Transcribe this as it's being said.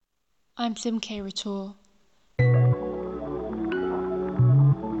I'm Simke Ratour.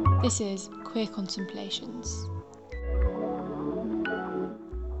 This is Queer Contemplations.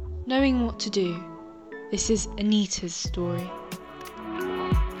 Knowing what to do. This is Anita's story.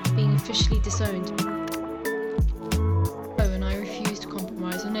 Being officially disowned. Oh, and I refused to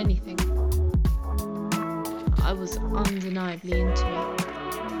compromise on anything. I was undeniably into it.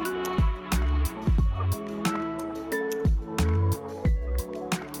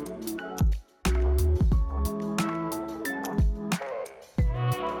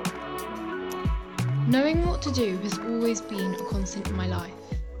 Knowing what to do has always been a constant in my life.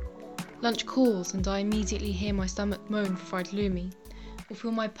 Lunch calls and I immediately hear my stomach moan for fried halloumi, or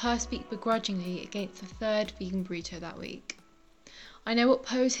feel my purse speak begrudgingly against the third vegan burrito that week. I know what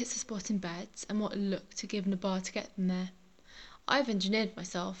pose hits the spot in beds and what look to give in a bar to get them there. I've engineered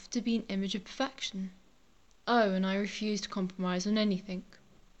myself to be an image of perfection. Oh, and I refuse to compromise on anything.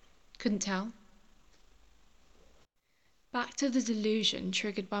 Couldn't tell. Back to the delusion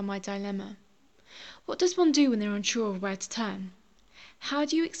triggered by my dilemma. What does one do when they're unsure of where to turn? How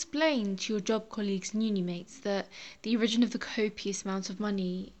do you explain to your job colleagues and uni mates that the origin of the copious amount of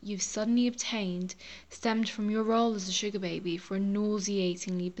money you've suddenly obtained stemmed from your role as a sugar baby for a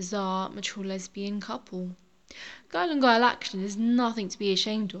nauseatingly bizarre, mature lesbian couple? Girl on girl action is nothing to be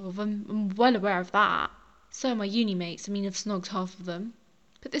ashamed of, I'm well aware of that. So are my uni mates, I've snogged half of them.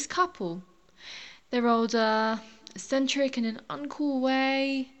 But this couple, they're older, eccentric in an uncool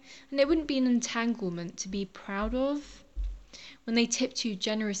way, and it wouldn't be an entanglement to be proud of. When they tipped too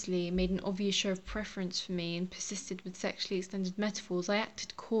generously and made an obvious show of preference for me and persisted with sexually extended metaphors, I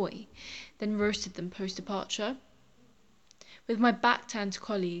acted coy, then roasted them post-departure. With my back turned to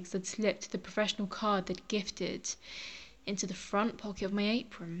colleagues, I'd slipped the professional card they'd gifted into the front pocket of my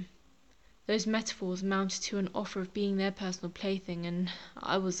apron. Those metaphors amounted to an offer of being their personal plaything, and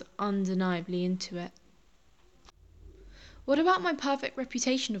I was undeniably into it. What about my perfect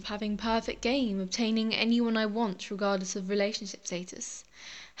reputation of having perfect game, obtaining anyone I want regardless of relationship status?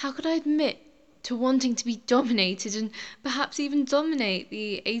 How could I admit to wanting to be dominated and perhaps even dominate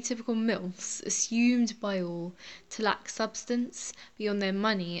the atypical MILFs assumed by all to lack substance beyond their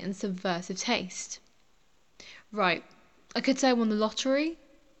money and subversive taste? Right, I could say I won the lottery.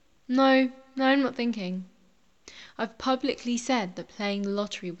 No, I'm not thinking. I've publicly said that playing the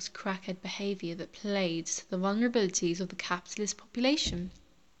lottery was crackhead behaviour that played to the vulnerabilities of the capitalist population.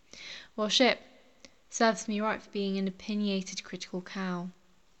 Well, shit, serves me right for being an opinionated critical cow.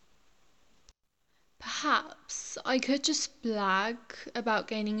 Perhaps I could just blag about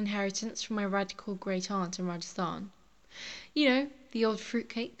gaining inheritance from my radical great aunt in Rajasthan. You know, the old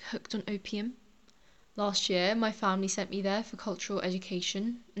fruitcake hooked on opium. Last year, my family sent me there for cultural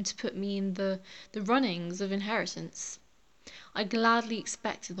education and to put me in the runnings of inheritance. I gladly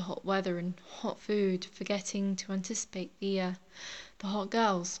expected the hot weather and hot food, forgetting to anticipate the hot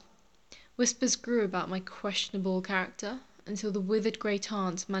girls. Whispers grew about my questionable character until the withered great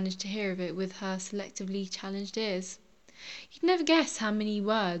aunt managed to hear of it with her selectively challenged ears. You'd never guess how many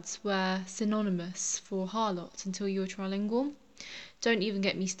words were synonymous for harlot until you were trilingual. Don't even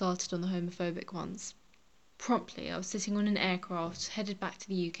get me started on the homophobic ones. Promptly, I was sitting on an aircraft headed back to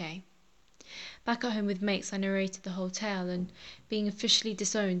the UK. Back at home with mates, I narrated the whole tale, and being officially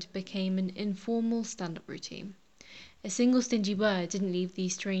disowned became an informal stand-up routine. A single stingy word didn't leave the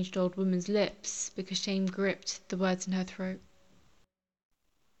estranged old woman's lips because shame gripped the words in her throat.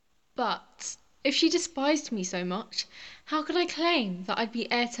 But if she despised me so much, how could I claim that I'd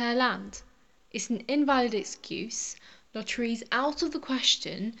be heir to her land? It's an invalid excuse, lottery's out of the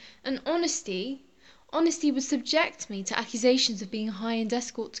question, and honesty would subject me to accusations of being a high-end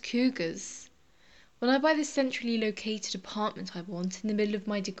escort to cougars. When I buy this centrally located apartment I want in the middle of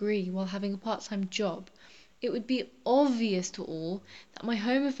my degree while having a part-time job, it would be obvious to all that my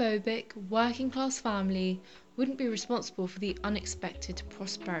homophobic, working-class family wouldn't be responsible for the unexpected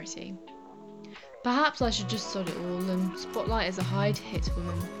prosperity. Perhaps I should just sod it all and spotlight as a hide-hit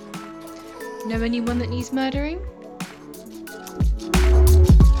woman. Know anyone that needs murdering?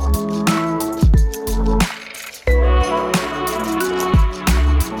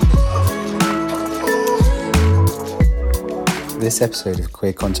 This episode of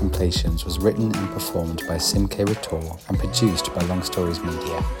Queer Contemplations was written and performed by Simke Ratour and produced by Long Stories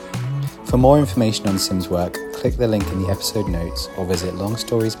Media. For more information on Sim's work, click the link in the episode notes or visit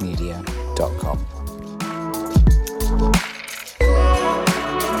longstoriesmedia.com.